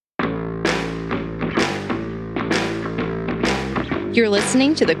You're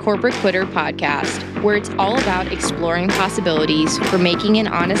listening to the Corporate Quitter podcast, where it's all about exploring possibilities for making an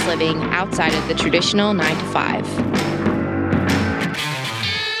honest living outside of the traditional 9 to 5.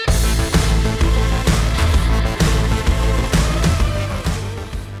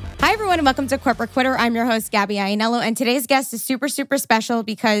 Hi, everyone, and welcome to Corporate Quitter. I'm your host, Gabby Iannello, and today's guest is super special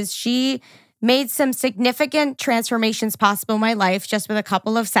because she made some significant transformations possible in my life just with a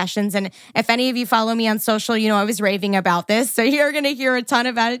couple of sessions. And if any of you follow me on social, you know I was raving about this. So you're going to hear a ton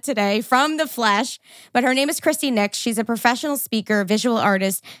about it today from the flesh. But her name is Christie Nix. She's a professional speaker, visual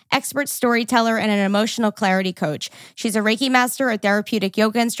artist, expert storyteller, and an emotional clarity coach. She's a Reiki master, a therapeutic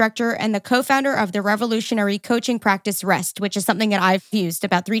yoga instructor, and the co-founder of the revolutionary coaching practice Rest, which is something that I've used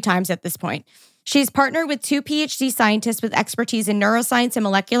about 3 times at this point. She's partnered with 2 PhD scientists with expertise in neuroscience and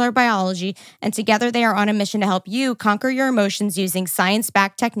molecular biology, and together they are on a mission to help you conquer your emotions using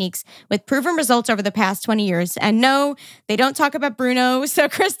science-backed techniques with proven results over the past 20 years. And no, they don't talk about Bruno. So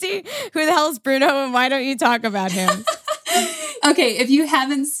Christie, who the hell is Bruno, and why don't you talk about him? Okay, if you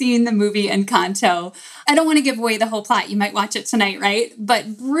haven't seen the movie Encanto, I don't want to give away the whole plot. You might watch it tonight, right?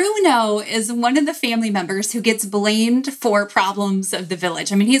 But Bruno is one of the family members who gets blamed for problems of the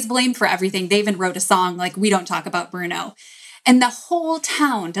village. I mean, he's blamed for everything. They even wrote a song like, "We Don't Talk About Bruno." And the whole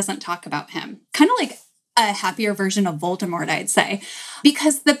town doesn't talk about him. Kind of like a happier version of Voldemort, I'd say,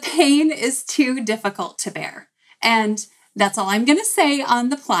 because the pain is too difficult to bear. And that's all I'm going to say on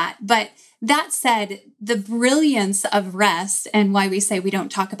the plot. But that said, the brilliance of Rest and why we say we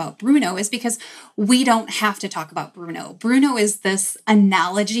don't talk about Bruno is because we don't have to talk about Bruno. Bruno is this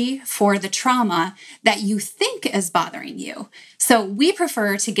analogy for the trauma that you think is bothering you. So we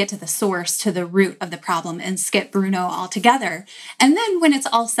prefer to get to the source, to the root of the problem and skip Bruno altogether. And then when it's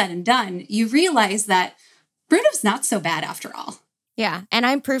all said and done, you realize that Bruno's not so bad after all. Yeah, and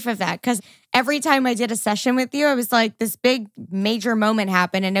I'm proof of that because every time I did a session with you, it was like this big major moment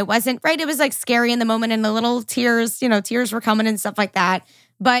happened and it wasn't, right? It was like scary in the moment and the little tears, tears were coming and stuff like that.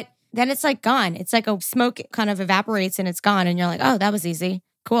 But then it's like gone. It's like a smoke kind of evaporates and it's gone. And you're like, oh, that was easy.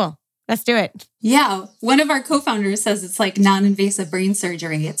 Cool. Let's do it. Yeah. One of our co-founders says it's like non-invasive brain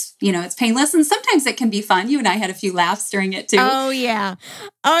surgery. It's, it's painless and sometimes it can be fun. You and I had a few laughs during it too. Oh yeah.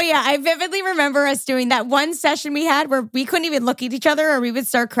 I vividly remember us doing that one session we had where we couldn't even look at each other or we would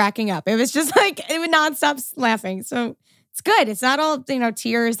start cracking up. It was just like, it would nonstop laughing. So it's good. It's not all,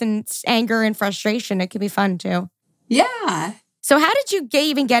 tears and anger and frustration. It can be fun too. Yeah. So how did you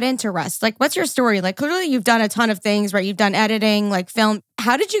even get into Rest? Like, what's your story? Like, clearly you've done a ton of things, right? You've done editing, like film.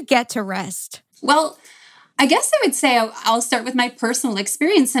 How did you get to Rest? Well, I guess I would say I'll start with my personal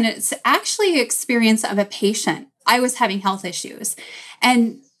experience. And it's actually an experience of a patient. I was having health issues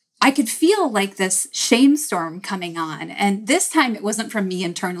and I could feel like this shame storm coming on. And this time it wasn't from me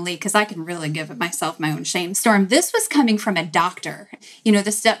internally because I can really give myself my own shame storm. This was coming from a doctor.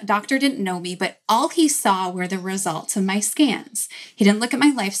 This doctor didn't know me, but all he saw were the results of my scans. He didn't look at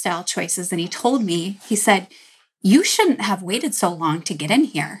my lifestyle choices. And he told me, he said, "You shouldn't have waited so long to get in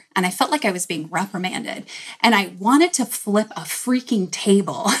here." And I felt like I was being reprimanded. And I wanted to flip a freaking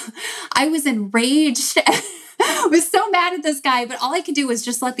table. I was enraged. I was so mad at this guy, but all I could do was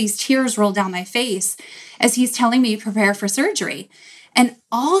just let these tears roll down my face as he's telling me to prepare for surgery. And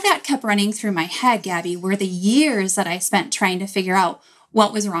all that kept running through my head, Gabby, were the years that I spent trying to figure out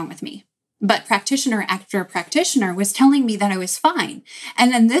what was wrong with me. But practitioner after practitioner was telling me that I was fine.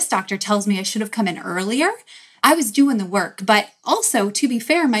 And then this doctor tells me I should have come in earlier. I was doing the work, but also, to be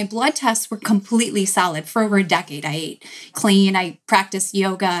fair, my blood tests were completely solid. For over a decade, I ate clean, I practiced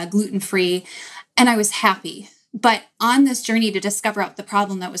yoga, gluten-free, and I was happy. But on this journey to discover out the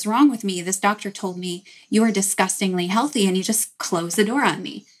problem that was wrong with me, this doctor told me, "You are disgustingly healthy," and he just closed the door on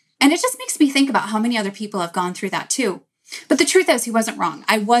me. And it just makes me think about how many other people have gone through that too. But the truth is, he wasn't wrong.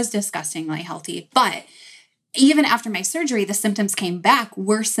 I was disgustingly healthy, but even after my surgery, the symptoms came back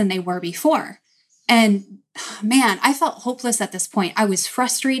worse than they were before. And man, I felt hopeless at this point. I was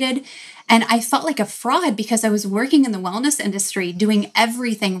frustrated and I felt like a fraud because I was working in the wellness industry, doing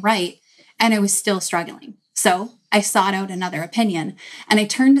everything right, and I was still struggling. So I sought out another opinion and I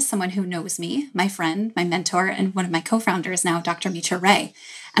turned to someone who knows me, my friend, my mentor, and one of my co-founders now, Dr. Mitra Ray.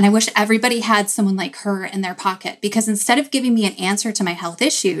 And I wish everybody had someone like her in their pocket because instead of giving me an answer to my health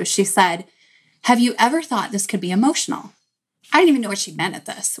issues, she said, "Have you ever thought this could be emotional?" I didn't even know what she meant at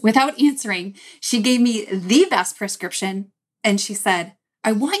this. Without answering, she gave me the best prescription and she said,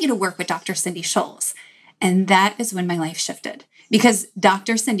 "I want you to work with Dr. Cindy Scholes." And that is when my life shifted. Because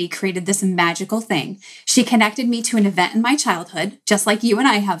Dr. Cindy created this magical thing. She connected me to an event in my childhood, just like you and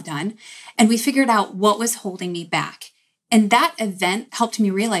I have done, and we figured out what was holding me back. And that event helped me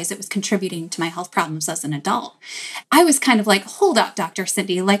realize it was contributing to my health problems as an adult. I was kind of like, hold up, Dr.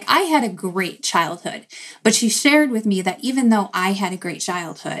 Cindy, like I had a great childhood. But she shared with me that even though I had a great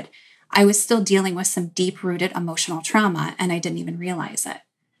childhood, I was still dealing with some deep-rooted emotional trauma, and I didn't even realize it.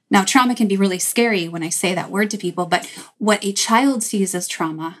 Now, trauma can be really scary when I say that word to people, but what a child sees as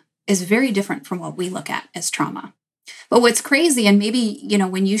trauma is very different from what we look at as trauma. But what's crazy, and maybe,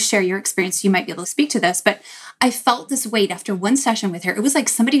 when you share your experience, you might be able to speak to this, but I felt this weight after one session with her. It was like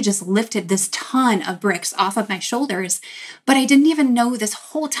somebody just lifted this ton of bricks off of my shoulders, but I didn't even know this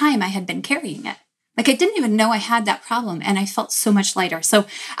whole time I had been carrying it. Like I didn't even know I had that problem, and I felt so much lighter. So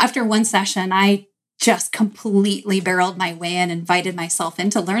after one session, I just completely barreled my way in, invited myself in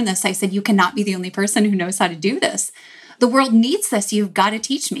to learn this. I said, you cannot be the only person who knows how to do this. The world needs this. You've got to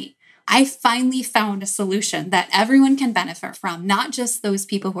teach me. I finally found a solution that everyone can benefit from, not just those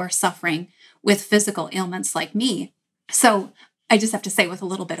people who are suffering with physical ailments like me. So I just have to say, with a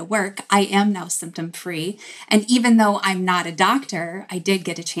little bit of work, I am now symptom-free. And even though I'm not a doctor, I did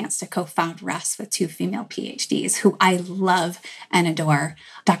get a chance to co-found Rest with two female PhDs who I love and adore,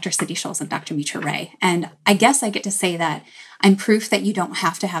 Dr. Cindy Schultz and Dr. Mitra Ray. And I guess I get to say that I'm proof that you don't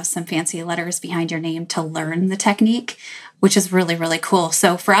have to have some fancy letters behind your name to learn the technique, which is really, really cool.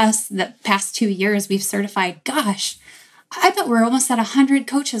 So for us, the past 2 years, we've certified, I bet we're almost at 100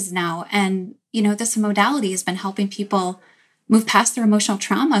 coaches now. And, this modality has been helping people move past their emotional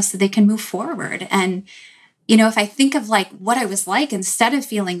trauma so they can move forward. And, if I think of like what I was like, instead of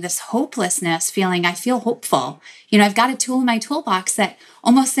feeling this hopelessness, I feel hopeful. I've got a tool in my toolbox that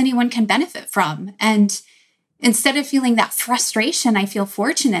almost anyone can benefit from. And instead of feeling that frustration, I feel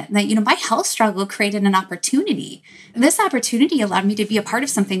fortunate that, my health struggle created an opportunity. This opportunity allowed me to be a part of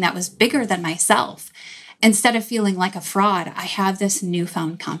something that was bigger than myself. Instead of feeling like a fraud, I have this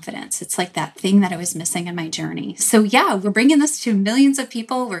newfound confidence. It's like that thing that I was missing in my journey. So yeah, we're bringing this to millions of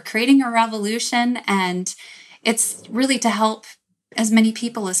people. We're creating a revolution, and it's really to help as many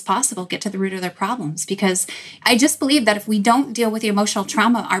people as possible get to the root of their problems. Because I just believe that if we don't deal with the emotional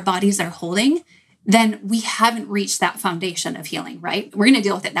trauma our bodies are holding, then we haven't reached that foundation of healing, right? We're going to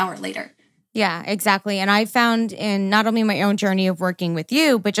deal with it now or later. Yeah, exactly. And I found in not only my own journey of working with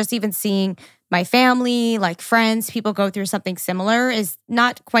you, but just even seeing my family, like friends, people go through something similar is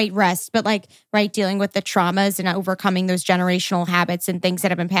not quite rest, but dealing with the traumas and overcoming those generational habits and things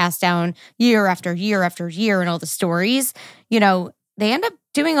that have been passed down year after year after year and all the stories, they end up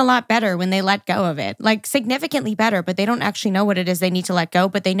doing a lot better when they let go of it, like significantly better, but they don't actually know what it is they need to let go,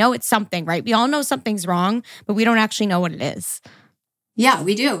 but they know it's something, right? We all know something's wrong, but we don't actually know what it is. Yeah,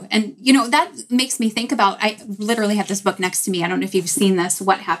 we do. And, that makes me think about, I literally have this book next to me. I don't know if you've seen this,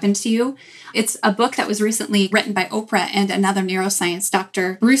 What Happened to You? It's a book that was recently written by Oprah and another neuroscience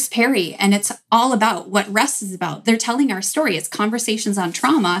doctor, Bruce Perry. And it's all about what rest is about. They're telling our story. It's conversations on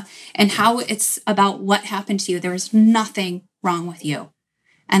trauma and how it's about what happened to you. There's nothing wrong with you.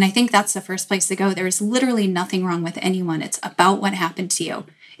 And I think that's the first place to go. There's literally nothing wrong with anyone. It's about what happened to you.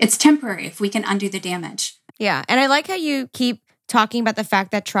 It's temporary if we can undo the damage. Yeah. And I like how you keep talking about the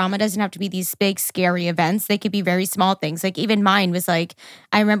fact that trauma doesn't have to be these big, scary events. They could be very small things. Like even mine was I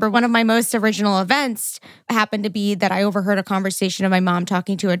remember one of my most original events happened to be that I overheard a conversation of my mom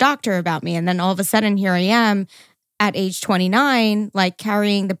talking to a doctor about me. And then all of a sudden, here I am at age 29,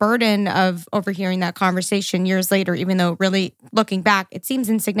 carrying the burden of overhearing that conversation years later, even though really looking back, it seems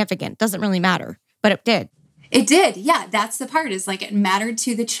insignificant. Doesn't really matter, but it did. It did. Yeah, that's the part is it mattered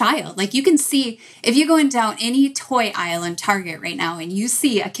to the child. You can see if you go in down any toy aisle in Target right now and you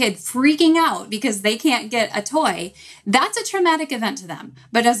see a kid freaking out because they can't get a toy, that's a traumatic event to them.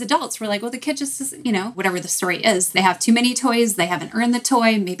 But as adults, we're like, well, the kid just is, whatever the story is, they have too many toys. They haven't earned the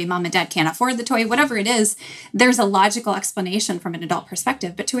toy. Maybe mom and dad can't afford the toy, whatever it is. There's a logical explanation from an adult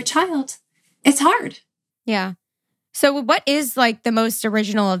perspective. But to a child, it's hard. Yeah. So what is the most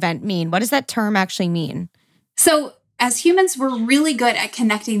original event mean? What does that term actually mean? So as humans, we're really good at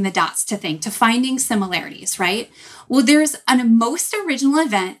connecting the dots to finding similarities, right? Well, there's a most original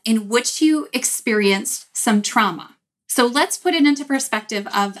event in which you experienced some trauma. So let's put it into perspective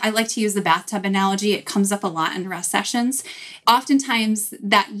of, I like to use the bathtub analogy. It comes up a lot in rest sessions. Oftentimes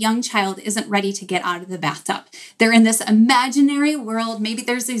that young child isn't ready to get out of the bathtub. They're in this imaginary world. Maybe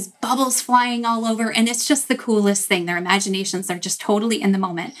there's these bubbles flying all over and it's just the coolest thing. Their imaginations are just totally in the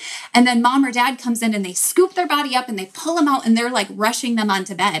moment. And then mom or dad comes in and they scoop their body up and they pull them out and they're rushing them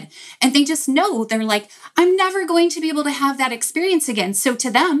onto bed. And they just know they're I'm never going to be able to have that experience again. So to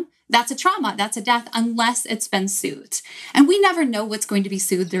them, that's a trauma. That's a death unless it's been soothed. And we never know what's going to be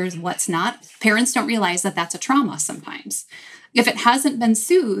soothed or what's not. Parents don't realize that that's a trauma sometimes. If it hasn't been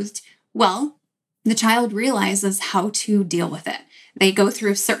soothed, well, the child realizes how to deal with it. They go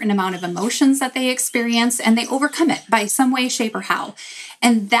through a certain amount of emotions that they experience and they overcome it by some way, shape, or how.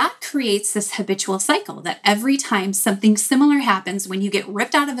 And that creates this habitual cycle that every time something similar happens, when you get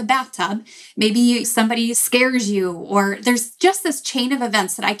ripped out of a bathtub, maybe somebody scares you, or there's just this chain of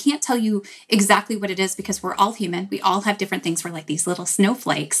events that I can't tell you exactly what it is because we're all human. We all have different things. We're like these little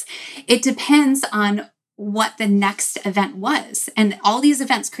snowflakes. It depends on what the next event was. And all these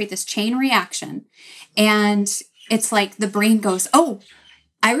events create this chain reaction. And it's like the brain goes, oh,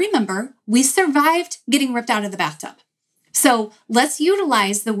 I remember we survived getting ripped out of the bathtub. So let's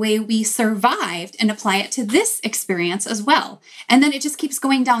utilize the way we survived and apply it to this experience as well. And then it just keeps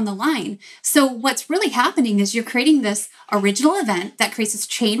going down the line. So what's really happening is you're creating this original event that creates this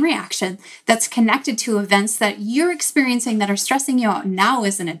chain reaction that's connected to events that you're experiencing that are stressing you out now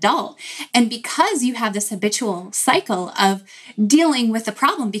as an adult. And because you have this habitual cycle of dealing with the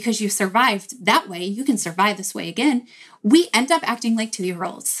problem because you survived that way, you can survive this way again. We end up acting like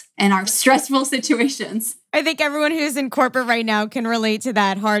 2-year-olds in our stressful situations. I think everyone who's in corporate right now can relate to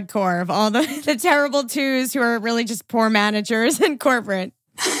that hardcore of all the terrible twos who are really just poor managers in corporate.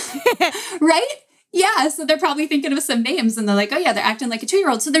 Right? Yeah. So they're probably thinking of some names and they're like, oh yeah, they're acting like a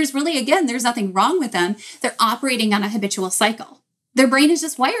 2-year-old. So there's nothing wrong with them. They're operating on a habitual cycle. Their brain is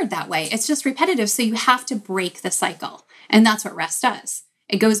just wired that way. It's just repetitive. So you have to break the cycle. And that's what rest does.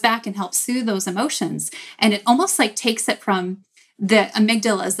 It goes back and helps soothe those emotions. And it almost like takes it from the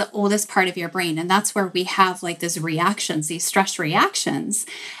amygdala is the oldest part of your brain. And that's where we have like these reactions, these stress reactions.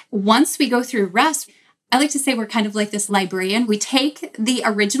 Once we go through rest, I like to say we're kind of like this librarian. We take the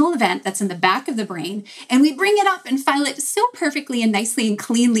original event that's in the back of the brain and we bring it up and file it so perfectly and nicely and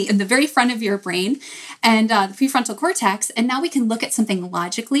cleanly in the very front of your brain and the prefrontal cortex. And now we can look at something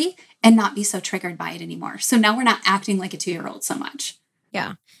logically and not be so triggered by it anymore. So now we're not acting like a 2-year-old so much.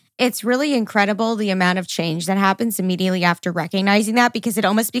 Yeah. It's really incredible the amount of change that happens immediately after recognizing that because it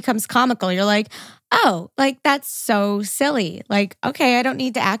almost becomes comical. You're like, oh, like that's so silly. Like, okay, I don't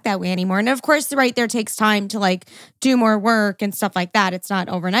need to act that way anymore. And of course, right there takes time to like do more work and stuff like that. It's not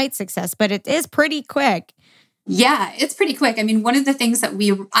overnight success, but it is pretty quick. Yeah, it's pretty quick. I mean, one of the things that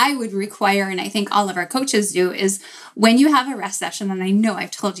I would require, and I think all of our coaches do, is when you have a rest session, and I know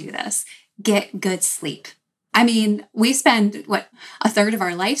I've told you this, get good sleep. I mean, we spend, a third of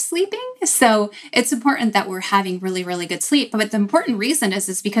our life sleeping. So it's important that we're having really, really good sleep. But the important reason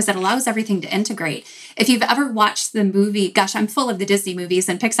is because it allows everything to integrate. If you've ever watched the movie, gosh, I'm full of the Disney movies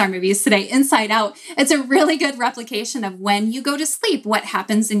and Pixar movies today, Inside Out, it's a really good replication of when you go to sleep, what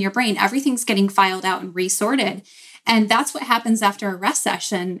happens in your brain. Everything's getting filed out and resorted. And that's what happens after a rest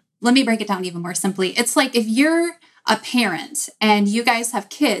session. Let me break it down even more simply. It's like if you're a parent and you guys have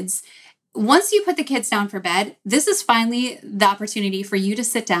kids, once you put the kids down for bed, this is finally the opportunity for you to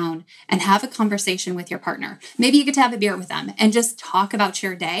sit down and have a conversation with your partner. Maybe you get to have a beer with them and just talk about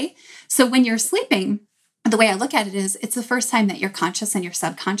your day. So when you're sleeping, the way I look at it is it's the first time that your conscious and your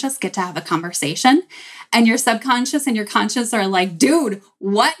subconscious get to have a conversation. And your subconscious and your conscious are like, dude,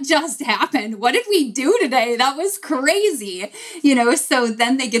 what just happened? What did we do today? That was crazy. So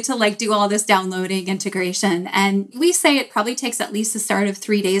then they get to like do all this downloading integration. And we say it probably takes at least the start of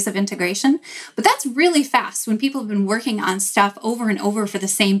 3 days of integration. But that's really fast when people have been working on stuff over and over for the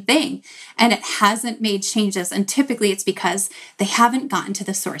same thing. And it hasn't made changes. And typically it's because they haven't gotten to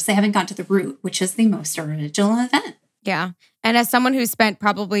the source. They haven't gotten to the root, which is the most original event. Yeah. And as someone who spent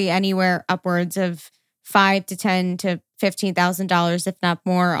probably anywhere upwards of $5,000 to $10,000 to $15,000, if not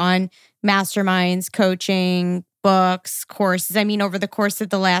more, on masterminds, coaching, books, courses. I mean, over the course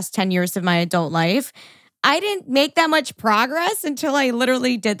of the last 10 years of my adult life, I didn't make that much progress until I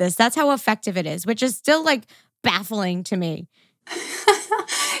literally did this. That's how effective it is, which is still like baffling to me.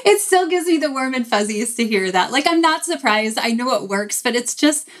 It still gives me the warm and fuzzies to hear that. Like, I'm not surprised. I know it works, but it's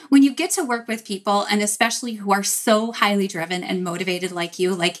just when you get to work with people, and especially who are so highly driven and motivated like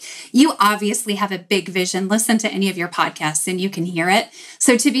you obviously have a big vision. Listen to any of your podcasts and you can hear it.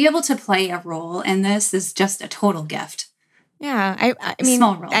 So to be able to play a role in this is just a total gift. Yeah. I mean,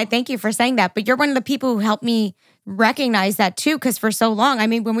 small role. I thank you for saying that, but you're one of the people who helped me recognize that too, because for so long, I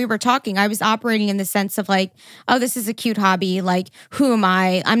mean, when we were talking, I was operating in the sense of like, oh, this is a cute hobby. Like, who am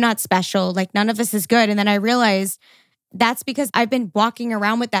I? I'm not special. Like, none of this is good. And then I realized that's because I've been walking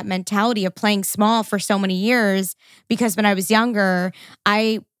around with that mentality of playing small for so many years, because when I was younger,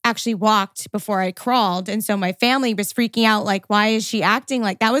 I actually walked before I crawled. And so my family was freaking out, like, why is she acting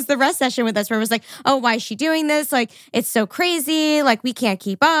like that? Was the rest session with us where it was like, oh, why is she doing this? Like, it's so crazy. Like, we can't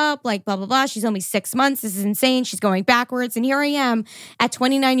keep up, like, blah, blah, blah. She's only 6 months. This is insane. She's going backwards. And here I am at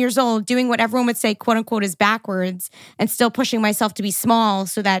 29 years old doing what everyone would say, quote unquote, is backwards, and still pushing myself to be small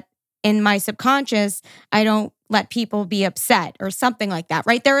so that in my subconscious, I don't let people be upset or something like that,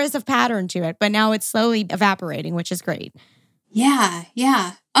 right? There is a pattern to it, but now it's slowly evaporating, which is great. Yeah,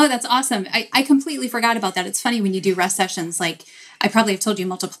 yeah. Oh, that's awesome. I completely forgot about that. It's funny when you do rest sessions, like I probably have told you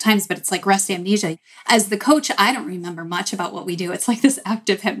multiple times, but it's like rest amnesia. As the coach, I don't remember much about what we do. It's like this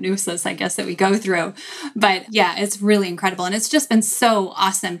active hypnosis, I guess, that we go through. But yeah, it's really incredible. And it's just been so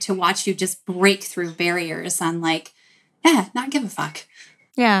awesome to watch you just break through barriers on like, yeah, not give a fuck.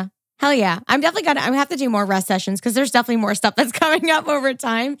 Yeah. Hell yeah. I'm gonna have to do more rest sessions because there's definitely more stuff that's coming up over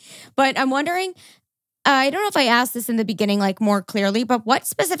time. But I'm wondering, I don't know if I asked this in the beginning, like more clearly, but what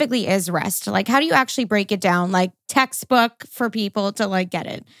specifically is rest? Like, how do you actually break it down? Like textbook for people to like get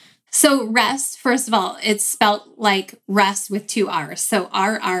it. So rest, first of all, it's spelled like rest with 2 R's. So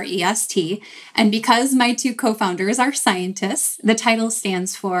RREST. And because my 2 co-founders are scientists, the title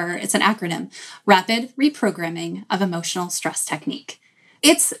stands for, it's an acronym, Rapid Reprogramming of Emotional Stress Technique.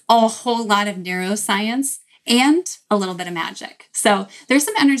 It's a whole lot of neuroscience and a little bit of magic. So there's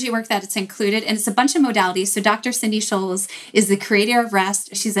some energy work that it's included, and it's a bunch of modalities. So Dr. Cindy Scholes is the creator of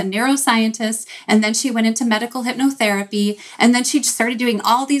rest. She's a neuroscientist, and then she went into medical hypnotherapy, and then she started doing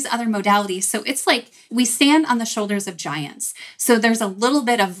all these other modalities. So it's like we stand on the shoulders of giants. So there's a little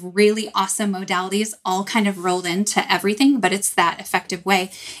bit of really awesome modalities all kind of rolled into everything, but it's that effective way.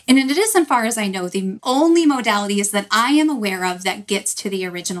 And it is, as far as I know, the only modalities that I am aware of that gets to the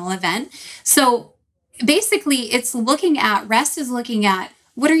original event. So basically, it's looking at, rest is looking at,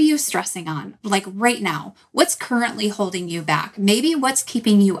 what are you stressing on? Like right now, what's currently holding you back? Maybe what's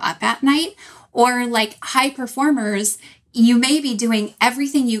keeping you up at night, or like high performers, you may be doing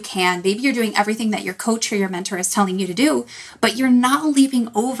everything you can. Maybe you're doing everything that your coach or your mentor is telling you to do, but you're not leaping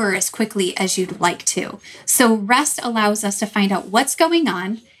over as quickly as you'd like to. So rest allows us to find out what's going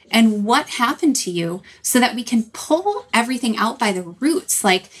on and what happened to you so that we can pull everything out by the roots.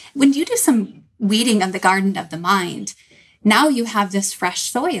 Like when you do some weeding of the garden of the mind, now you have this fresh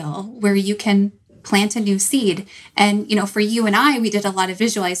soil where you can plant a new seed. And, you know, for you and I, we did a lot of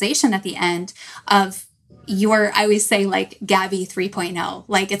visualization at the end of your, I always say like Gabby 3.0,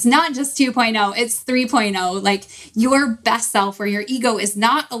 like it's not just 2.0, it's 3.0, like your best self where your ego is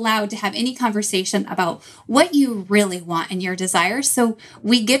not allowed to have any conversation about what you really want and your desires. So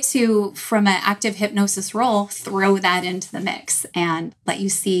we get to, from an active hypnosis role, throw that into the mix and let you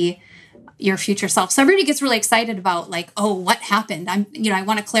see your future self. So everybody gets really excited about like, oh, what happened? I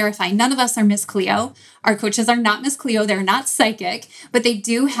want to clarify. None of us are Miss Cleo. Our coaches are not Miss Cleo. They're not psychic, but they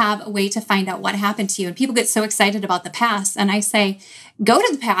do have a way to find out what happened to you. And people get so excited about the past. And I say, go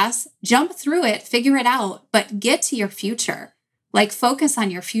to the past, jump through it, figure it out, but get to your future. Like focus on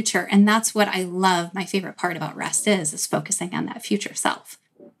your future. And that's what I love. My favorite part about rest is focusing on that future self.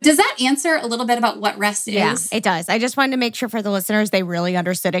 Does that answer a little bit about what rest is? Yeah, it does. I just wanted to make sure for the listeners, they really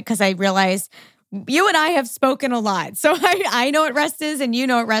understood it because I realized you and I have spoken a lot. So I know what rest is and you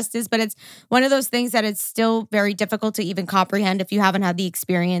know what rest is, but it's one of those things that it's still very difficult to even comprehend if you haven't had the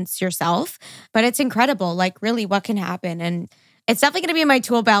experience yourself. But it's incredible, like really what can happen. And it's definitely going to be in my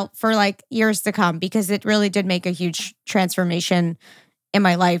tool belt for like years to come because it really did make a huge transformation in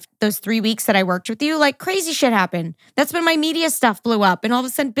my life. Those 3 weeks that I worked with you, like crazy shit happened. That's when my media stuff blew up and all of a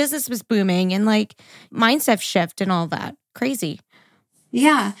sudden business was booming and like mindset shift and all that. Crazy.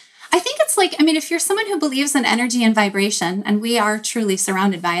 Yeah. I think it's like, I mean, if you're someone who believes in energy and vibration, and we are truly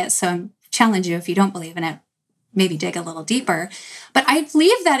surrounded by it, so I challenge you if you don't believe in it, maybe dig a little deeper. But I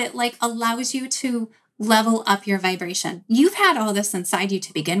believe that it like allows you to level up your vibration. You've had all this inside you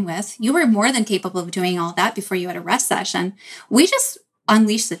to begin with. You were more than capable of doing all that before you had a rest session. We just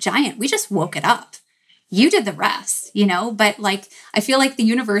unleashed the giant. We just woke it up. You did the rest, but like, I feel like the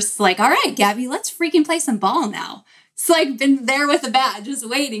universe is like, all right, Gabby, let's freaking play some ball now. It's like been there with a bat, just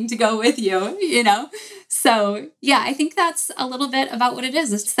waiting to go with you, So yeah, I think that's a little bit about what it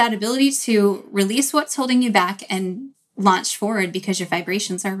is. It's that ability to release what's holding you back and launch forward because your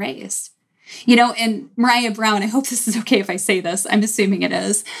vibrations are raised. And Mariah Brown, I hope this is okay if I say this. I'm assuming it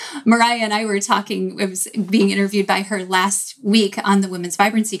is. Mariah and I were talking, I was being interviewed by her last week on the Women's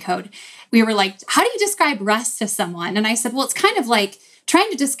Vibrancy Code. We were like, how do you describe rest to someone? And I said, well, it's kind of like trying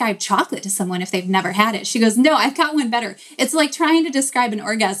to describe chocolate to someone if they've never had it. She goes, no, I've got one better. It's like trying to describe an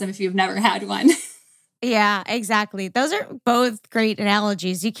orgasm if you've never had one. Yeah, exactly. Those are both great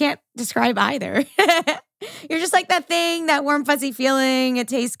analogies. You can't describe either. You're just like that thing, that warm, fuzzy feeling. It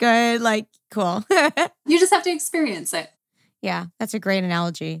tastes good. Like, cool. You just have to experience it. Yeah, that's a great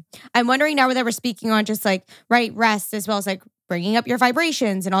analogy. I'm wondering now that we're speaking on just like, right, rest as well as like bringing up your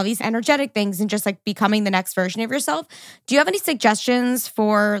vibrations and all these energetic things and just like becoming the next version of yourself. Do you have any suggestions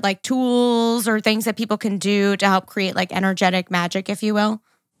for like tools or things that people can do to help create like energetic magic, if you will?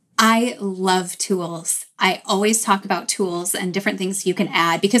 I love tools. I always talk about tools and different things you can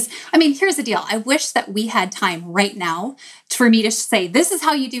add because, I mean, here's the deal. I wish that we had time right now for me to say, this is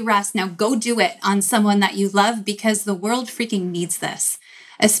how you do rest. Now go do it on someone that you love because the world freaking needs this,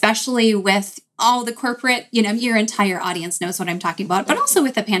 especially with all the corporate, your entire audience knows what I'm talking about, but also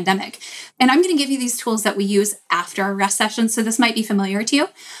with the pandemic. And I'm going to give you these tools that we use after our rest session. So this might be familiar to you.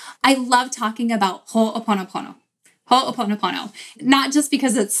 I love talking about ho'oponopono. Ho'oponopono, not just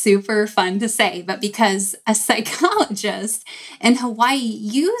because it's super fun to say, but because a psychologist in Hawaii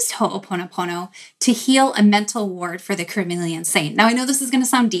used ho'oponopono to heal a mental ward for the criminally insane. Now, I know this is going to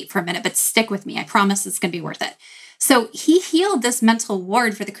sound deep for a minute, but stick with me. I promise it's going to be worth it. So he healed this mental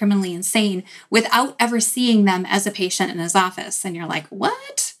ward for the criminally insane without ever seeing them as a patient in his office. And you're like,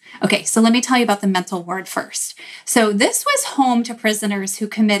 what? Okay, so let me tell you about the mental ward first. So this was home to prisoners who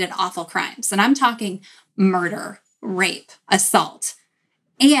committed awful crimes. And I'm talking murder, rape, assault,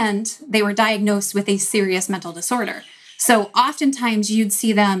 and they were diagnosed with a serious mental disorder. So oftentimes you'd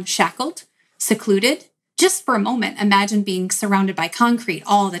see them shackled, secluded. Just for a moment, imagine being surrounded by concrete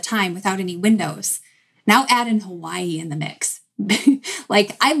all the time without any windows. Now add in Hawaii in the mix.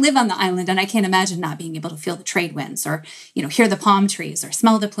 Like I live on the island and I can't imagine not being able to feel the trade winds or, hear the palm trees or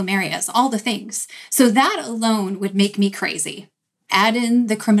smell the plumerias, all the things. So that alone would make me crazy. Add in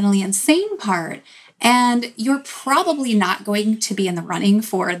the criminally insane part, and you're probably not going to be in the running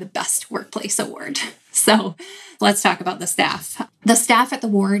for the best workplace award. So let's talk about the staff. The staff at the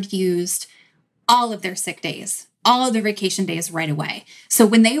ward used all of their sick days, all of their vacation days right away. So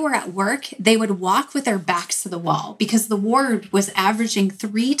when they were at work, they would walk with their backs to the wall because the ward was averaging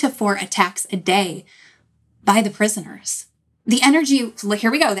 3 to 4 attacks a day by the prisoners. The energy,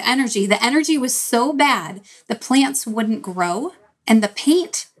 here we go, the energy was so bad, the plants wouldn't grow and the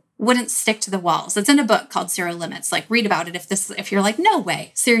paint wouldn't stick to the walls. It's in a book called Zero Limits. Like read about it if you're like, no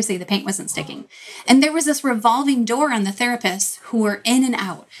way, seriously, the paint wasn't sticking. And there was this revolving door on the therapists who were in and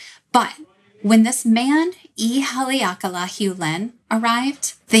out. But when this man, I Haleakala Hiulen, arrived,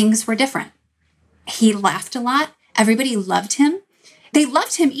 things were different. He laughed a lot. Everybody loved him. They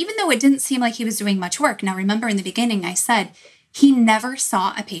loved him even though it didn't seem like he was doing much work. Now remember in the beginning, I said he never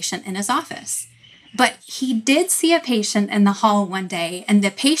saw a patient in his office. But he did see a patient in the hall one day, and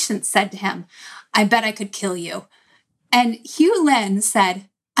the patient said to him, I bet I could kill you. And Hugh Lin said,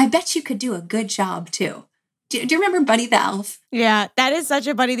 I bet you could do a good job too. Do you remember Buddy the Elf? Yeah, that is such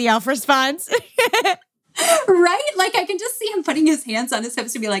a Buddy the Elf response. Right? Like I can just see him putting his hands on his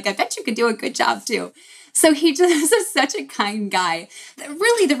hips to be like, I bet you could do a good job too. So he just is such a kind guy.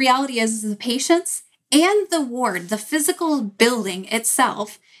 Really, the reality is the patients and the ward, the physical building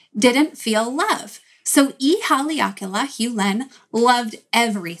itself, didn't feel love. So I Haleakala Hiulen loved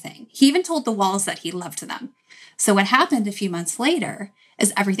everything. He even told the walls that he loved them. So what happened a few months later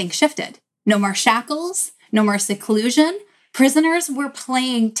is everything shifted. No more shackles, no more seclusion. Prisoners were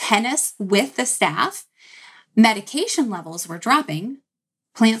playing tennis with the staff. Medication levels were dropping.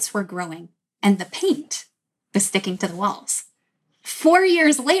 Plants were growing. And the paint was sticking to the walls. 4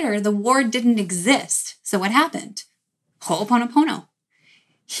 years later, the ward didn't exist. So what happened? Ho'oponopono.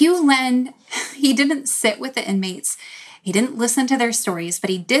 Hugh Len, he didn't sit with the inmates. He didn't listen to their stories, but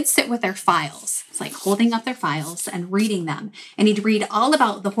he did sit with their files. It's like holding up their files and reading them. And he'd read all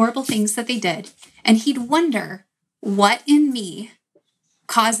about the horrible things that they did. And he'd wonder, what in me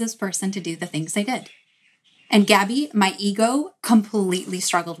caused this person to do the things they did? And Gabby, my ego completely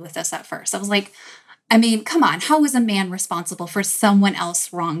struggled with this at first. I was like, I mean, come on, how is a man responsible for someone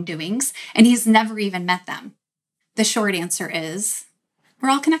else's wrongdoings? And he's never even met them. The short answer is, we're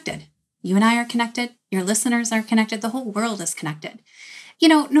all connected. You and I are connected. Your listeners are connected. The whole world is connected.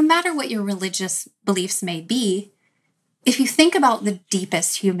 No matter what your religious beliefs may be, if you think about the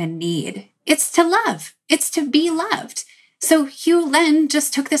deepest human need, it's to love. It's to be loved. So Hugh Len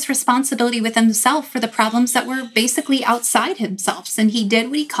just took this responsibility with himself for the problems that were basically outside himself. And he did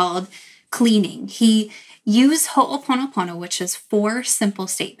what he called cleaning. He used ho'oponopono, which is 4 simple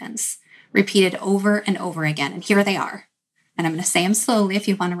statements repeated over and over again. And here they are. And I'm going to say them slowly if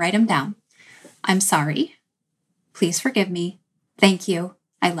you want to write them down. I'm sorry. Please forgive me. Thank you.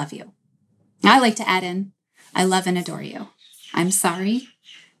 I love you. I like to add in, I love and adore you. I'm sorry.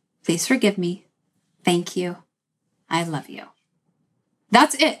 Please forgive me. Thank you. I love you.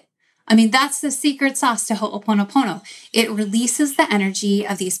 That's it. I mean, that's the secret sauce to ho'oponopono. It releases the energy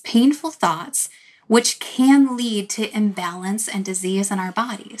of these painful thoughts, which can lead to imbalance and disease in our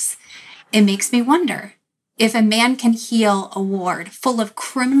bodies. It makes me wonder, if a man can heal a ward full of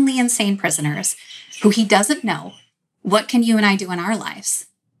criminally insane prisoners who he doesn't know, what can you and I do in our lives?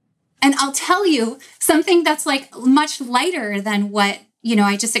 And I'll tell you something that's like much lighter than what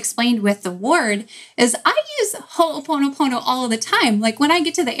I just explained with the ward is I use Ho'oponopono all the time. Like when I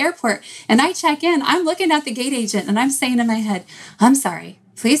get to the airport and I check in, I'm looking at the gate agent and I'm saying in my head, I'm sorry,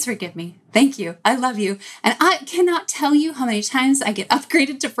 please forgive me. Thank you. I love you. And I cannot tell you how many times I get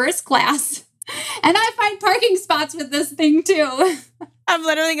upgraded to first class and I find parking spots with this thing too. I'm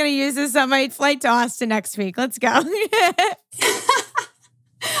literally going to use this on my flight to Austin next week. Let's go.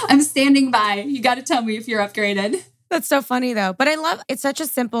 I'm standing by. You got to tell me if you're upgraded. That's so funny though. But I love, it's such a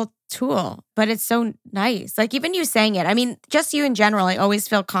simple tool, but it's so nice. Like even you saying it, I mean, just you in general, I always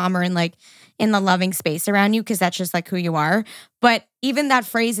feel calmer and like in the loving space around you because that's just like who you are. But even that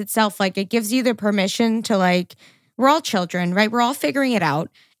phrase itself, like it gives you the permission to like, we're all children, right? We're all figuring it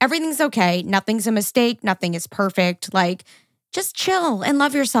out. Everything's okay. Nothing's a mistake. Nothing is perfect. Like just chill and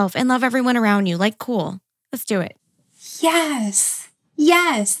love yourself and love everyone around you. Like, cool. Let's do it.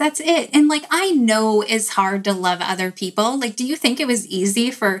 Yes, that's it. And like, I know it's hard to love other people. Like, do you think it was easy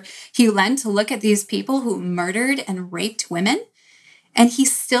for Hugh Len to look at these people who murdered and raped women? And he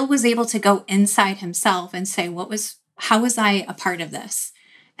still was able to go inside himself and say, how was I a part of this?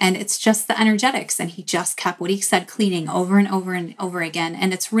 And it's just the energetics. And he just kept what he said cleaning over and over and over again.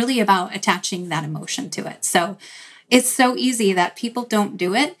 And it's really about attaching that emotion to it. So it's so easy that people don't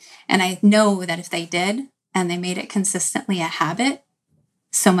do it. And I know that if they did and they made it consistently a habit,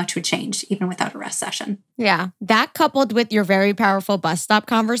 so much would change even without a rest session. Yeah. That coupled with your very powerful bus stop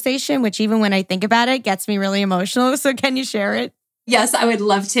conversation, which even when I think about it, gets me really emotional. So can you share it? Yes, I would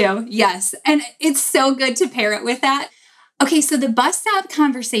love to. Yes. And it's so good to pair it with that. Okay, so the bus stop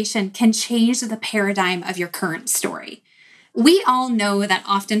conversation can change the paradigm of your current story. We all know that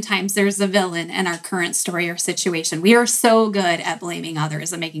oftentimes there's a villain in our current story or situation. We are so good at blaming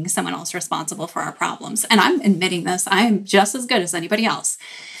others and making someone else responsible for our problems. And I'm admitting this. I am just as good as anybody else.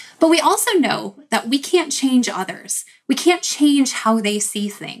 But we also know that we can't change others. We can't change how they see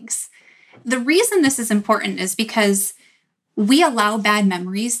things. The reason this is important is because we allow bad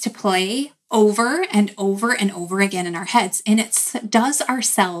memories to play over and over and over again in our heads. And it does our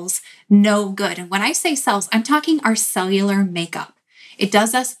cells no good. And when I say cells, I'm talking our cellular makeup. It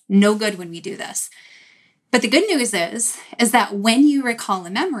does us no good when we do this. But the good news is that when you recall a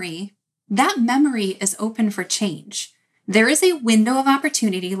memory, that memory is open for change. There is a window of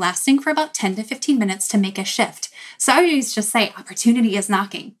opportunity lasting for about 10 to 15 minutes to make a shift. So I always just say opportunity is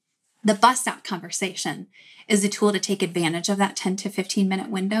knocking. The bus stop conversation is a tool to take advantage of that 10 to 15 minute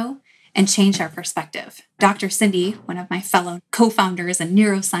window and change our perspective. Dr. Cindy, one of my fellow co-founders and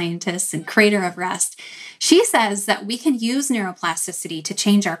neuroscientists and creator of Rest, she says that we can use neuroplasticity to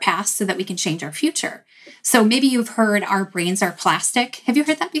change our past so that we can change our future. So maybe you've heard our brains are plastic. Have you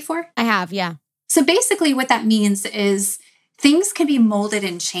heard that before? I have, yeah. So basically what that means is things can be molded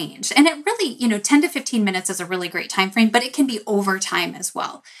and changed. And it really, 10 to 15 minutes is a really great time frame, but it can be over time as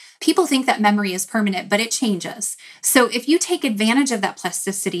well. People think that memory is permanent, but it changes. So if you take advantage of that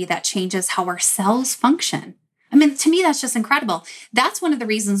plasticity, that changes how our cells function. I mean, to me, that's just incredible. That's one of the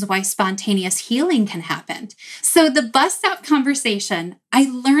reasons why spontaneous healing can happen. So the bus stop conversation, I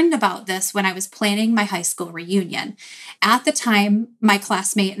learned about this when I was planning my high school reunion. At the time, my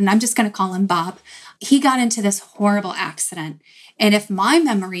classmate, and I'm just going to call him Bob, he got into this horrible accident. And if my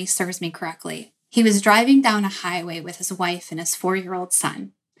memory serves me correctly, he was driving down a highway with his wife and his 4-year-old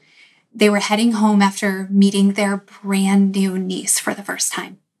son. They were heading home after meeting their brand new niece for the first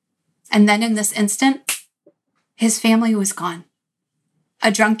time. And then in this instant, his family was gone.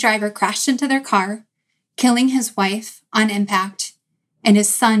 A drunk driver crashed into their car, killing his wife on impact and his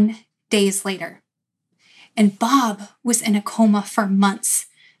son days later. And Bob was in a coma for months.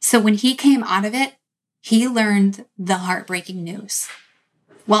 So when he came out of it, he learned the heartbreaking news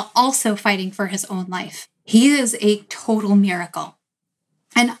while also fighting for his own life. He is a total miracle.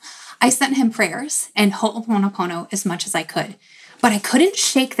 And I sent him prayers and Ho'oponopono as much as I could, but I couldn't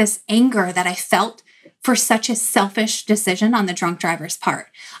shake this anger that I felt for such a selfish decision on the drunk driver's part.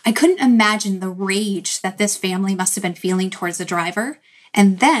 I couldn't imagine the rage that this family must have been feeling towards the driver.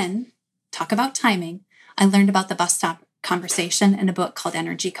 And then, talk about timing, I learned about the bus stop conversation in a book called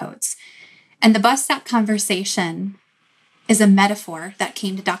Energy Codes. And the bus stop conversation is a metaphor that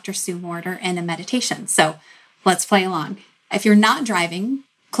came to Dr. Sue Morter in a meditation. So let's play along. If you're not driving,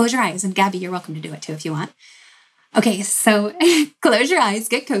 close your eyes. And Gabby, you're welcome to do it too if you want. Okay, so close your eyes,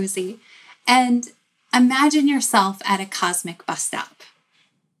 get cozy, and imagine yourself at a cosmic bus stop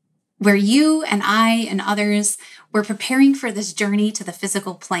where you and I and others were preparing for this journey to the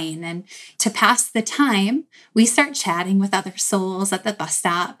physical plane. And to pass the time, we start chatting with other souls at the bus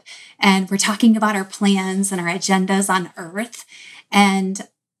stop. And we're talking about our plans and our agendas on Earth. And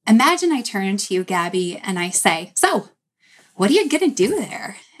imagine I turn to you, Gabby, and I say, so, what are you going to do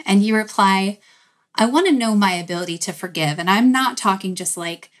there? And you reply, I want to know my ability to forgive. And I'm not talking just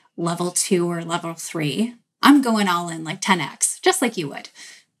like level 2 or level 3. I'm going all in like 10x, just like you would.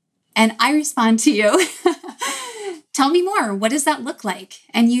 And I respond to you, tell me more. What does that look like?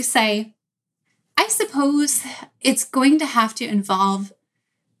 And you say, I suppose it's going to have to involve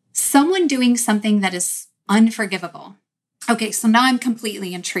someone doing something that is unforgivable. Okay, so now I'm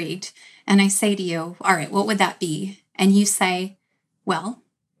completely intrigued. And I say to you, all right, what would that be? And you say, well,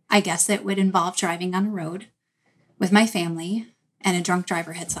 I guess it would involve driving on a road with my family and a drunk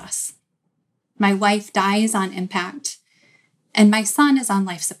driver hits us. My wife dies on impact and my son is on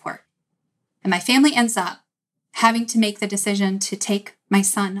life support. And my family ends up having to make the decision to take my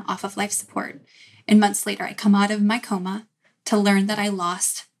son off of life support. And months later, I come out of my coma to learn that I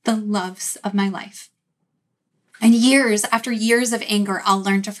lost the loves of my life. And after years of anger, I'll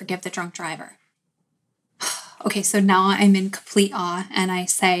learn to forgive the drunk driver. Okay, so now I'm in complete awe and I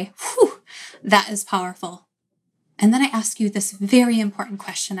say, whew, that is powerful. And then I ask you this very important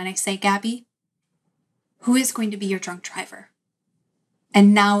question and I say, Gabby, who is going to be your drunk driver?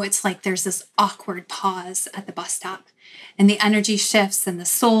 And now it's like there's this awkward pause at the bus stop and the energy shifts and the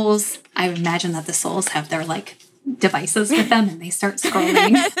souls, I imagine that the souls have their like devices with them and they start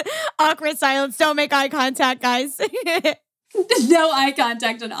scrolling. Awkward silence. Don't make eye contact, guys. No eye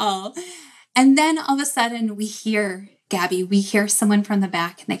contact at all. And then all of a sudden we hear, Gabby, we hear someone from the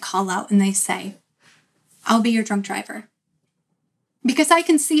back and they call out and they say, I'll be your drunk driver. Because I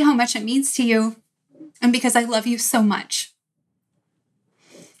can see how much it means to you and because I love you so much.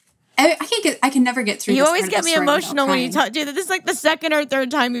 I can never get through. You this always get me emotional when you talk. Dude, this is like the second or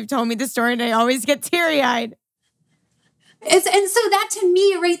third time you've told me the story and I always get teary-eyed. And so that to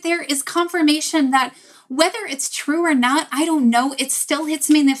me right there is confirmation that whether it's true or not, I don't know. It still hits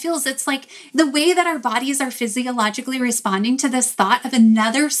me in the feels. It's like the way that our bodies are physiologically responding to this thought of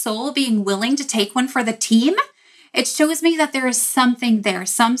another soul being willing to take one for the team. It shows me that there is something there,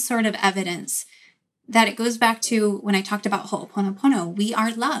 some sort of evidence that it goes back to when I talked about Ho'oponopono. We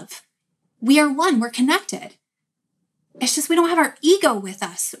are love. We are one. We're connected. It's just we don't have our ego with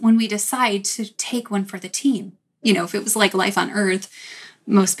us when we decide to take one for the team. You know, if it was like life on Earth,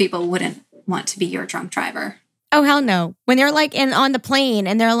 most people wouldn't want to be your drunk driver. Oh, hell no. When they're like on the plane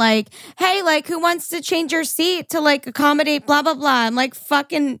and they're like, hey, like who wants to change your seat to like accommodate blah, blah, blah. I'm like,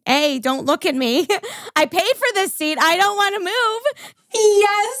 fucking A, don't look at me. I paid for this seat. I don't want to move.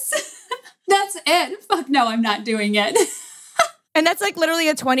 Yes, that's it. Fuck no, I'm not doing it. And that's like literally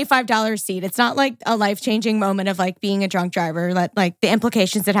a $25 seat. It's not like a life-changing moment of like being a drunk driver, like the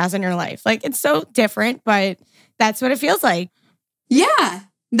implications it has on your life. Like it's so different, but that's what it feels like. Yeah,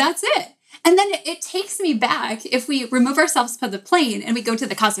 that's it. And then it takes me back, if we remove ourselves from the plane and we go to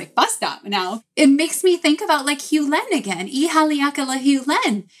the cosmic bus stop now, it makes me think about like Hugh Len again, I Haliakala Hugh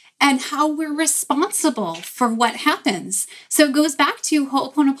Len, and how we're responsible for what happens. So it goes back to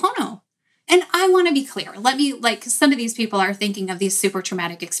Ho'oponopono. And I want to be clear. Some of these people are thinking of these super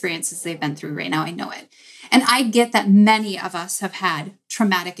traumatic experiences they've been through right now. I know it. And I get that many of us have had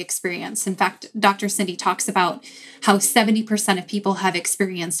traumatic experience. In fact, Dr. Cindy talks about how 70% of people have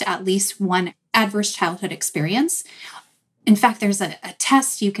experienced at least one adverse childhood experience. In fact, there's a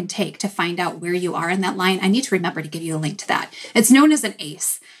test you can take to find out where you are in that line. I need to remember to give you a link to that. It's known as an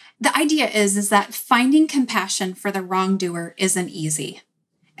ACE. The idea is that finding compassion for the wrongdoer isn't easy.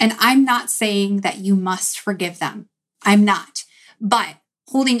 And I'm not saying that you must forgive them. I'm not. But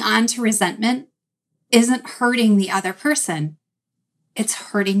holding on to resentment isn't hurting the other person. It's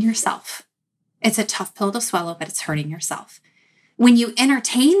hurting yourself. It's a tough pill to swallow, but it's hurting yourself. When you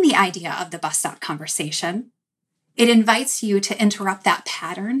entertain the idea of the bus stop conversation, it invites you to interrupt that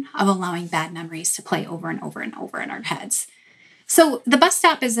pattern of allowing bad memories to play over and over and over in our heads. So the bus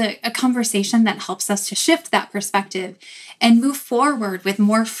stop is a conversation that helps us to shift that perspective and move forward with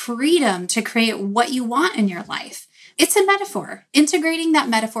more freedom to create what you want in your life. It's a metaphor. Integrating that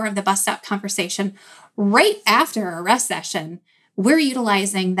metaphor of the bus stop conversation right after a rest session, we're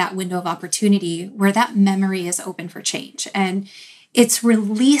utilizing that window of opportunity where that memory is open for change. And it's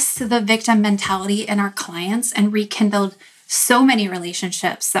released the victim mentality in our clients and rekindled so many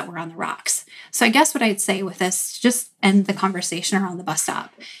relationships that were on the rocks. So I guess what I'd say with this, just end the conversation around the bus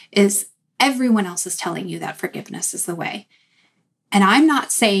stop, is everyone else is telling you that forgiveness is the way. And I'm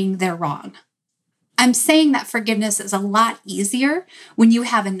not saying they're wrong. I'm saying that forgiveness is a lot easier when you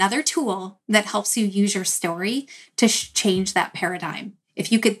have another tool that helps you use your story to change that paradigm.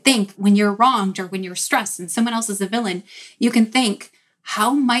 If you could think when you're wronged or when you're stressed and someone else is a villain, you can think,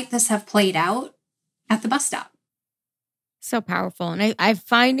 how might this have played out at the bus stop? So powerful. And I'm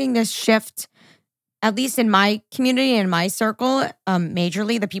finding this shift at least in my community and my circle,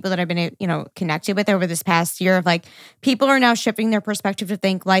 majorly the people that I've been, connected with over this past year of like, people are now shifting their perspective to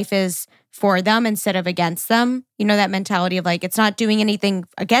think life is for them instead of against them. You know, that mentality of like, it's not doing anything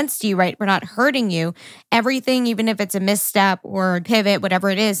against you, right? We're not hurting you. Everything, even if it's a misstep or a pivot, whatever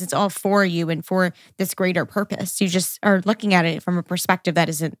it is, it's all for you and for this greater purpose. You just are looking at it from a perspective that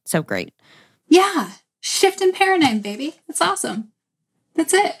isn't so great. Yeah. Shift in paradigm, baby. That's awesome.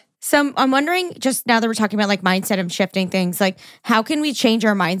 That's it. So I'm wondering, just now that we're talking about like mindset and shifting things, like how can we change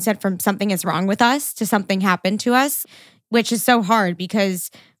our mindset from something is wrong with us to something happened to us, which is so hard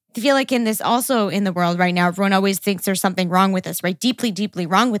because I feel like in the world right now, everyone always thinks there's something wrong with us, right? Deeply, deeply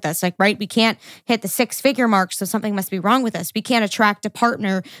wrong with us. Like, right? We can't hit the 6-figure mark, so something must be wrong with us. We can't attract a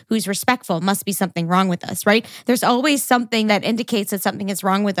partner who's respectful, must be something wrong with us, right? There's always something that indicates that something is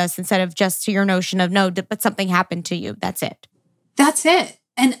wrong with us instead of just to your notion of no, but something happened to you. That's it. That's it.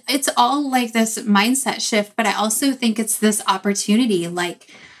 And it's all like this mindset shift, but I also think it's this opportunity. Like,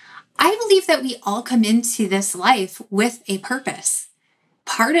 I believe that we all come into this life with a purpose.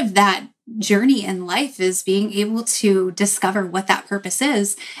 Part of that journey in life is being able to discover what that purpose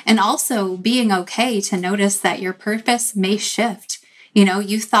is and also being okay to notice that your purpose may shift. You know,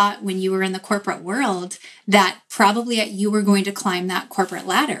 you thought when you were in the corporate world that probably you were going to climb that corporate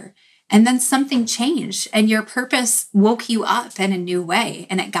ladder. And then something changed and your purpose woke you up in a new way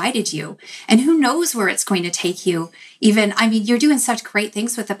and it guided you. And who knows where it's going to take you. Even, I mean, you're doing such great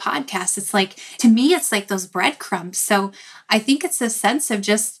things with the podcast. It's like, to me, it's like those breadcrumbs. So I think it's a sense of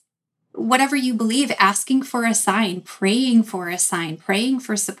just whatever you believe, asking for a sign, praying for a sign, praying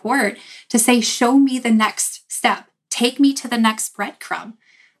for support to say, show me the next step. Take me to the next breadcrumb.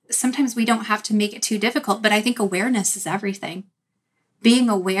 Sometimes we don't have to make it too difficult, but I think awareness is everything. Being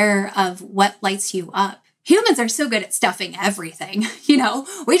aware of what lights you up. Humans are so good at stuffing everything,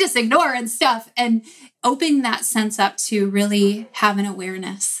 we just ignore and stuff, and opening that sense up to really have an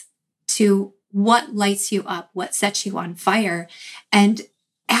awareness to what lights you up, what sets you on fire, and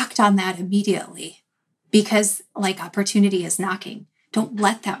act on that immediately because like opportunity is knocking. Don't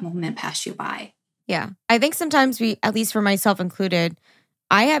let that moment pass you by. Yeah. I think sometimes we, at least for myself included,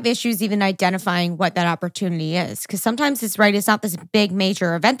 I have issues even identifying what that opportunity is because sometimes it's right. It's not this big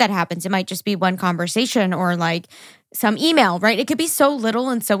major event that happens. It might just be one conversation or like some email, right? It could be so little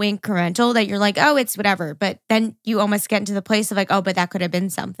and so incremental that you're like, oh, it's whatever. But then you almost get into the place of like, oh, but that could have been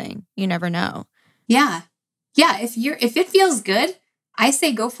something. You never know. Yeah. Yeah. If it feels good, I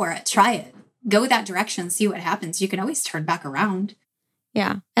say go for it. Try it. Go that direction. See what happens. You can always turn back around.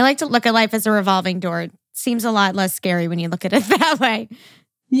 Yeah. I like to look at life as a revolving door. It seems a lot less scary when you look at it that way.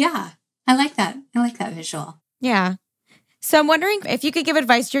 Yeah, I like that. I like that visual. Yeah. So I'm wondering if you could give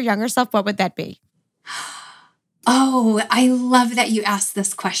advice to your younger self, what would that be? Oh, I love that you asked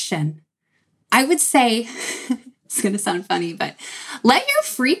this question. I would say, it's going to sound funny, but let your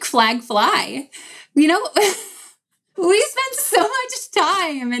freak flag fly. We spend so much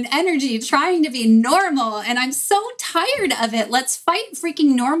time and energy trying to be normal, and I'm so tired of it. Let's fight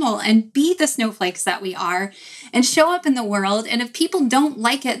freaking normal and be the snowflakes that we are and show up in the world. And if people don't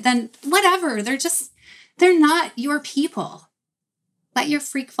like it, then whatever. They're not your people. Let your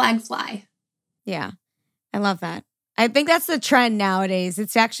freak flag fly. Yeah, I love that. I think that's the trend nowadays.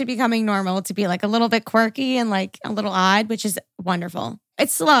 It's actually becoming normal to be like a little bit quirky and like a little odd, which is wonderful.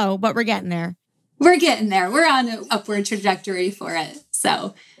 It's slow, but we're getting there. We're getting there. We're on an upward trajectory for it.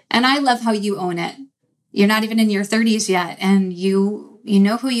 So, and I love how you own it. You're not even in your 30s yet, and you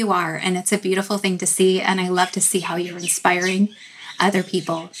know who you are, and it's a beautiful thing to see. And I love to see how you're inspiring other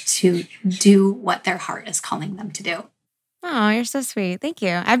people to do what their heart is calling them to do. Oh, you're so sweet. Thank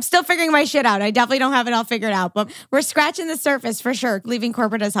you. I'm still figuring my shit out. I definitely don't have it all figured out, but we're scratching the surface for sure. Leaving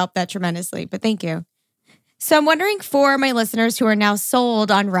corporate has helped that tremendously, but thank you. So I'm wondering for my listeners who are now sold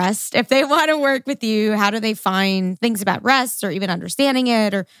on rest, if they want to work with you, how do they find things about rest or even understanding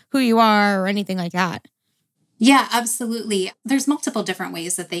it or who you are or anything like that? Yeah, absolutely. There's multiple different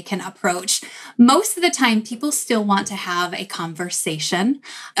ways that they can approach. Most of the time, people still want to have a conversation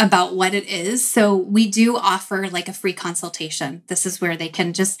about what it is. So we do offer like a free consultation. This is where they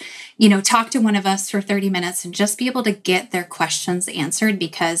can just, talk to one of us for 30 minutes and just be able to get their questions answered.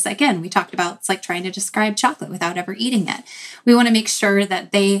 Because again, we talked about it's like trying to describe chocolate without ever eating it. We want to make sure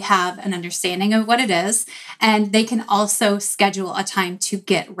that they have an understanding of what it is. And they can also schedule a time to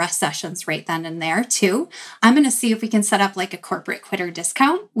get rest sessions right then and there too. I'm going to see if we can set up like a corporate quitter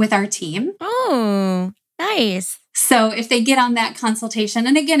discount with our team. Oh, nice. So if they get on that consultation,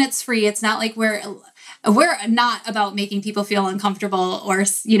 and again, it's free. It's not like we're not about making people feel uncomfortable or,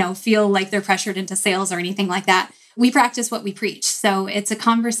 feel like they're pressured into sales or anything like that. We practice what we preach. So it's a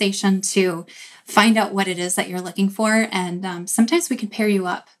conversation to find out what it is that you're looking for. And sometimes we can pair you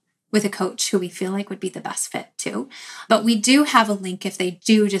up with a coach who we feel like would be the best fit too. But we do have a link if they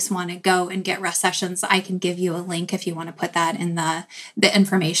do just want to go and get rest sessions. I can give you a link if you want to put that in the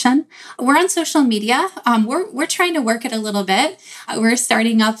information. We're on social media. We're trying to work it a little bit. We're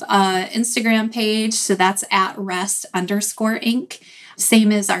starting up an Instagram page. So that's at @rest_inc.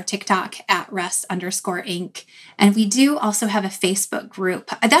 Same as our TikTok at @rest_inc. And we do also have a Facebook group.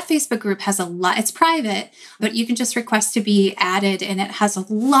 That Facebook group has a lot, it's private, but you can just request to be added and it has a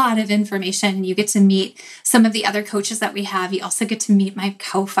lot of information. You get to meet some of the other coaches that we have. You also get to meet my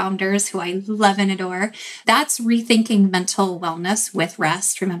co-founders who I love and adore. That's Rethinking Mental Wellness with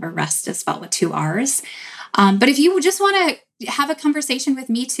Rest. Remember, rest is spelled with 2 R's. But if you just want to have a conversation with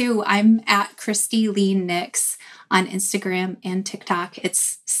me too, I'm at Christie Nix on Instagram and TikTok.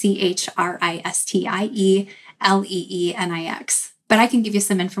 It's ChristieleNix. But I can give you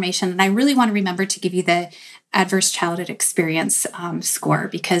some information. And I really want to remember to give you the adverse childhood experience score,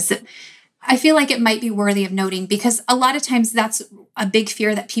 because I feel like it might be worthy of noting, because a lot of times that's a big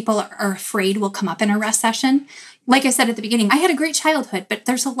fear that people are afraid will come up in a rest session. Like I said at the beginning, I had a great childhood, but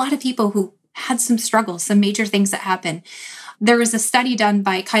there's a lot of people who had some struggles, some major things that happen. There was a study done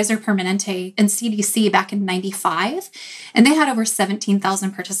by Kaiser Permanente and CDC back in 95, and they had over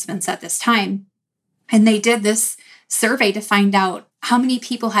 17,000 participants at this time. And they did this survey to find out how many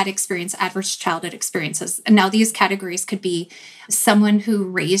people had experienced adverse childhood experiences. And now these categories could be someone who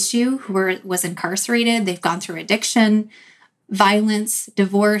raised you, who was incarcerated, they've gone through addiction, violence,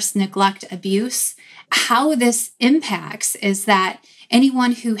 divorce, neglect, abuse. How this impacts is that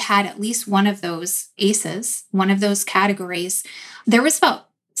anyone who had at least one of those ACEs, one of those categories, there was about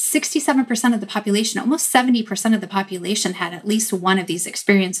 67% of the population, almost 70% of the population had at least one of these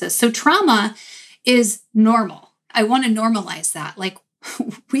experiences. So trauma is normal. I want to normalize that. Like,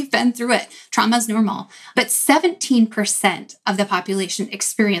 we've been through it. Trauma is normal. But 17% of the population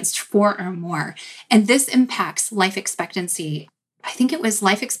experienced 4 or more. And this impacts life expectancy. I think it was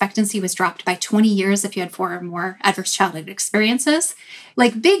life expectancy was dropped by 20 years if you had 4 or more adverse childhood experiences.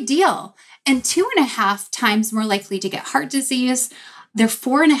 Like, big deal. And 2.5 times more likely to get heart disease. They're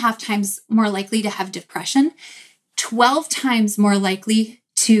 4.5 times more likely to have depression, 12 times more likely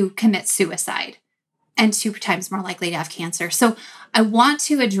to commit suicide, and 2 times more likely to have cancer. So I want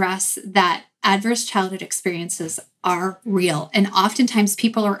to address that adverse childhood experiences are real. And oftentimes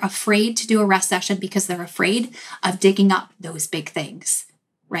people are afraid to do a rest session because they're afraid of digging up those big things,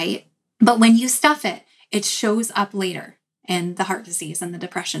 right? But when you stuff it, it shows up later in the heart disease and the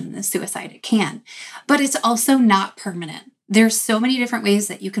depression and the suicide. It can, but it's also not permanent. There's so many different ways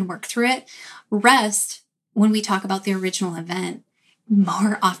that you can work through it. Rest, when we talk about the original event,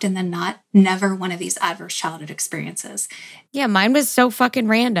 more often than not, never one of these adverse childhood experiences. Yeah, mine was so fucking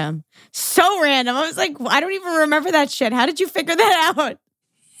random. So random. I was like, I don't even remember that shit. How did you figure that out?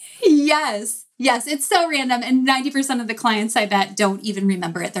 Yes, it's so random. And 90% of the clients, I bet, don't even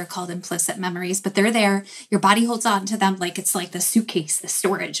remember it. They're called implicit memories, but they're there. Your body holds on to them like it's like the suitcase, the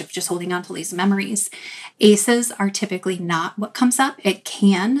storage of just holding on to these memories. ACEs are typically not what comes up. It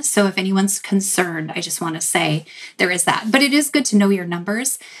can. So if anyone's concerned, I just want to say there is that. But it is good to know your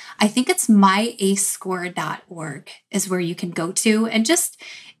numbers. I think it's myacescore.org is where you can go to and just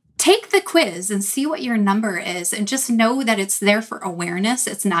take the quiz and see what your number is, and just know that it's there for awareness.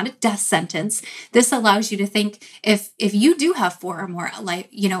 It's not a death sentence. This allows you to think if you do have 4 or more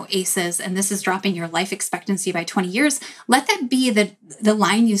ACEs, and this is dropping your life expectancy by 20 years, let that be the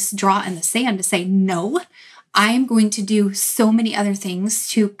line you draw in the sand to say, no, I am going to do so many other things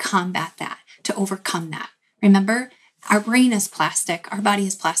to combat that, to overcome that. Remember, our brain is plastic. Our body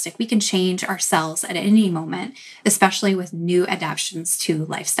is plastic. We can change our cells at any moment, especially with new adaptations to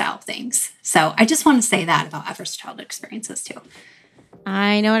lifestyle things. So I just want to say that about adverse childhood experiences too.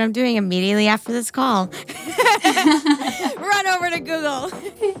 I know what I'm doing immediately after this call. Run over to Google.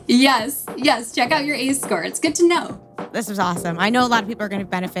 Yes. Check out your ACE score. It's good to know. This was awesome. I know a lot of people are going to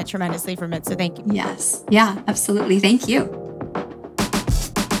benefit tremendously from it. So thank you. Yes. Yeah, absolutely. Thank you.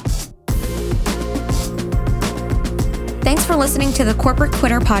 Thanks for listening to the Corporate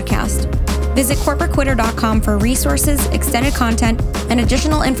Quitter podcast. Visit corporatequitter.com for resources, extended content, and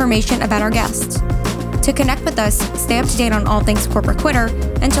additional information about our guests. To connect with us, stay up to date on all things Corporate Quitter,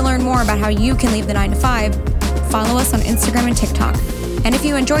 and to learn more about how you can leave the 9 to 5, follow us on Instagram and TikTok. And if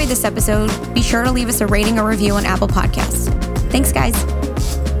you enjoyed this episode, be sure to leave us a rating or review on Apple Podcasts. Thanks, guys.